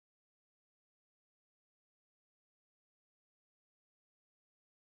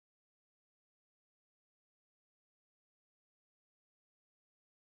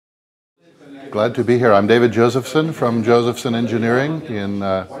Glad to be here. I'm David Josephson from Josephson Engineering in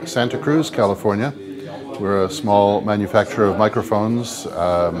Santa Cruz, California. We're a small manufacturer of microphones,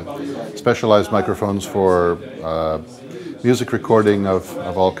 specialized microphones for music recording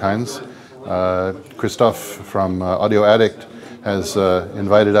of all kinds. Christophe from Audio Addict has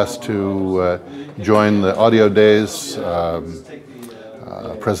invited us to join the Audio Days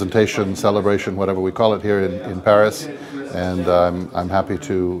presentation, celebration, whatever we call it here in Paris. And I'm happy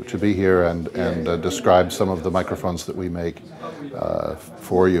to be here and describe some of the microphones that we make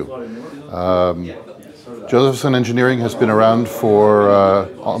for you. Josephson Engineering has been around for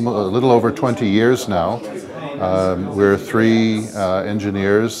a little over 20 years now. We're three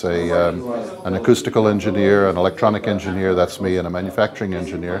engineers, an acoustical engineer, an electronic engineer, that's me, and a manufacturing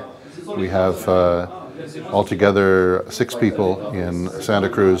engineer. We have altogether 6 people in Santa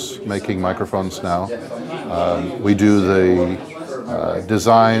Cruz making microphones now. We do the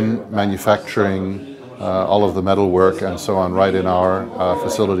design, manufacturing, all of the metal work and so on right in our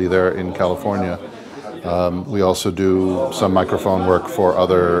facility there in California. We also do some microphone work for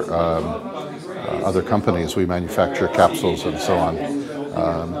other companies. We manufacture capsules and so on.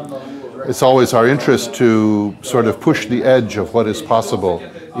 It's always our interest to sort of push the edge of what is possible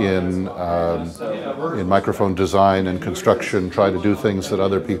in microphone design and construction, try to do things that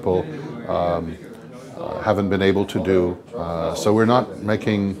other people haven't been able to do. So we're not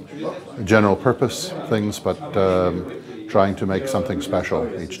making general purpose things, but trying to make something special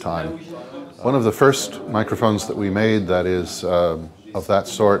each time. One of the first microphones that we made that is of that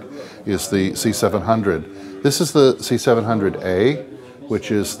sort is the C700. This is the C700A,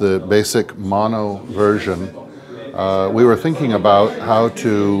 which is the basic mono version. We were thinking about how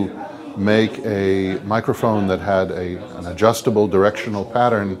to make a microphone that had an adjustable directional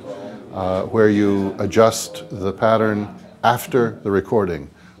pattern where you adjust the pattern after the recording,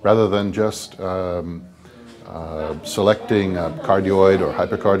 rather than just selecting a cardioid or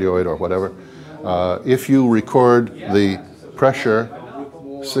hypercardioid or whatever. If you record the pressure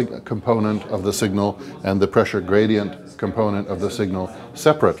component of the signal and the pressure gradient component of the signal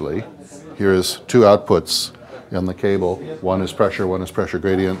separately, here's 2 outputs on the cable, one is pressure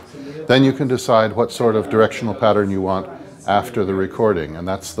gradient, then you can decide what sort of directional pattern you want after the recording, and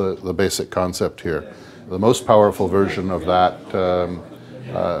that's the basic concept here. The most powerful version of that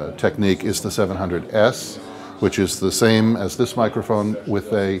technique is the 700S, which is the same as this microphone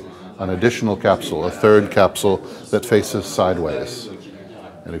with an additional capsule, a third capsule that faces sideways.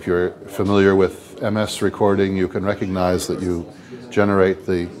 And if you're familiar with MS recording, you can recognize that you generate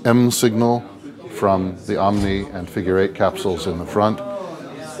the M signal from the Omni and figure 8 capsules in the front.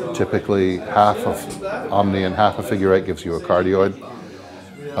 Typically half of Omni and half of figure 8 gives you a cardioid.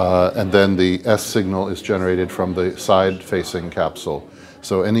 And then the S signal is generated from the side-facing capsule.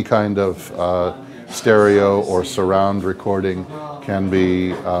 So any kind of stereo or surround recording can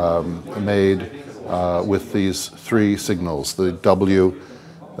be made with these 3 signals. The W,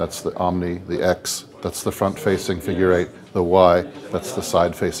 that's the Omni, the X, that's the front-facing figure 8, the Y, that's the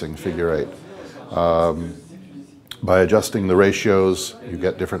side-facing figure 8. By adjusting the ratios, you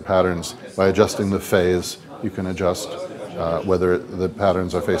get different patterns. By adjusting the phase, you can adjust whether the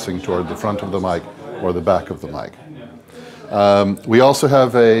patterns are facing toward the front of the mic or the back of the mic. We also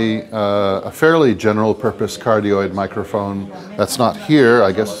have a fairly general-purpose cardioid microphone that's not here.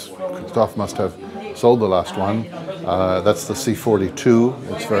 I guess Christophe must have sold the last one. That's the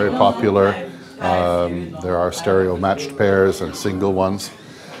C42. It's very popular. There are stereo matched pairs and single ones.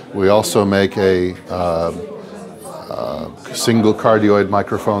 We also make a single cardioid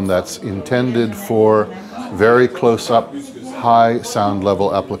microphone that's intended for very close-up, high sound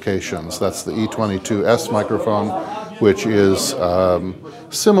level applications. That's the E22S microphone, which is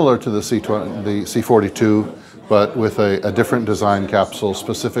similar to the C42, but with a different design capsule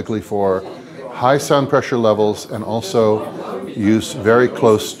specifically for high sound pressure levels and also use very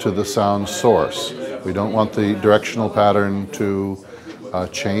close to the sound source. We don't want the directional pattern to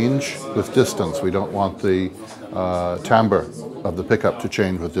change with distance. We don't want the timbre of the pickup to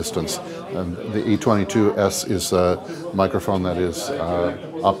change with distance. And the E22S is a microphone that is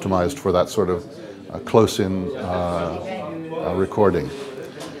optimized for that sort of close-in recording.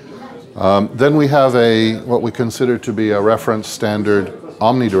 Then we have what we consider to be a reference standard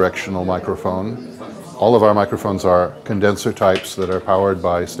omnidirectional microphone. All of our microphones are condenser types that are powered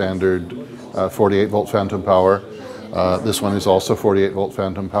by standard 48-volt phantom power. This one is also 48-volt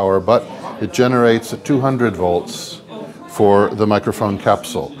phantom power, but it generates at 200 volts for the microphone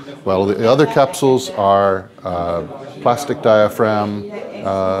capsule. Well, the other capsules are plastic diaphragm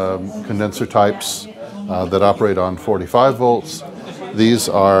condenser types that operate on 45 volts. These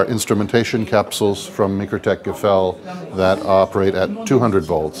are instrumentation capsules from Microtech Gefell that operate at 200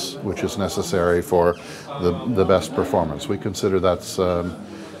 volts, which is necessary for the best performance. We consider that's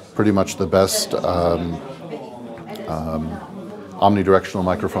pretty much the best omnidirectional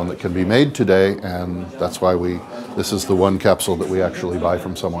microphone that can be made today, and that's why this is the one capsule that we actually buy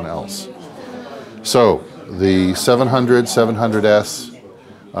from someone else. So the 700, 700S,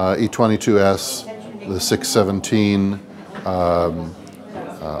 E22S, the 617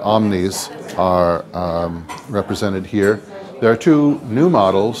 Omnis are represented here. There are two new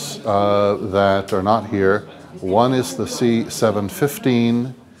models that are not here. One is the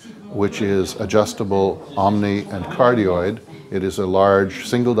C715, which is adjustable omni and cardioid. It is a large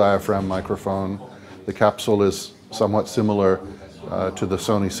single diaphragm microphone. The capsule is somewhat similar to the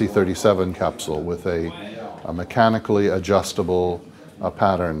Sony C37 capsule with a mechanically adjustable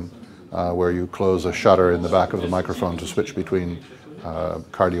pattern where you close a shutter in the back of the microphone to switch between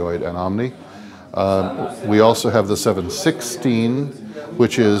cardioid and omni. We also have the 716,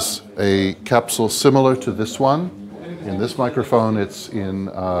 which is a capsule similar to this one. In this microphone, it's in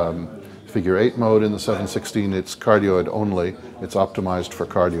figure 8 mode. In the 716, it's cardioid only. It's optimized for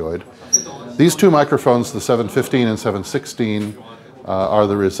cardioid. These two microphones, the 715 and 716, are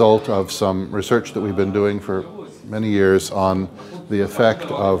the result of some research that we've been doing for many years on the effect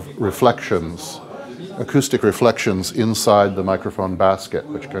of reflections, acoustic reflections inside the microphone basket,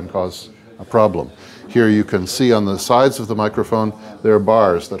 which can cause a problem. Here you can see on the sides of the microphone there are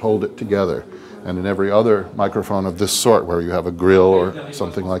bars that hold it together. And in every other microphone of this sort, where you have a grill or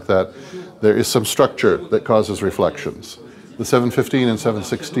something like that, there is some structure that causes reflections. The 715 and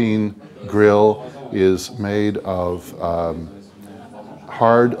 716 grill is made of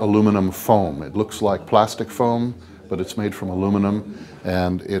hard aluminum foam. It looks like plastic foam, but it's made from aluminum,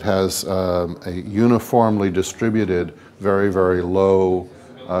 and it has a uniformly distributed, very, very low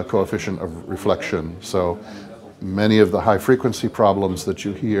coefficient of reflection. So many of the high frequency problems that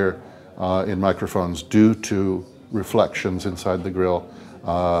you hear in microphones due to reflections inside the grill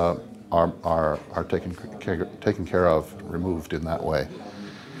are taken care of, removed in that way.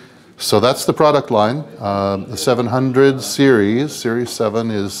 So that's the product line. The 700 series, Series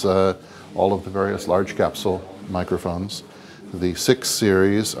 7 is all of the various large capsule microphones. The 6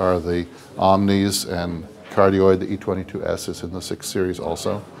 series are the Omnis and cardioid. The E22S is in the 6 series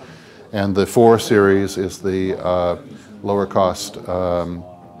also. And the 4 series is the lower cost,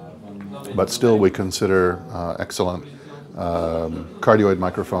 but still we consider excellent cardioid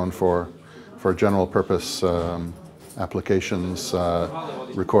microphone for general purpose applications,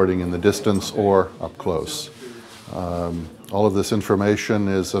 recording in the distance or up close. All of this information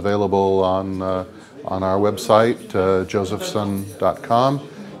is available on our website, josephson.com,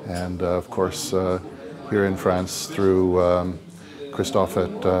 and of course here in France through Christophe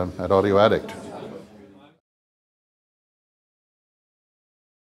at Audio Addict.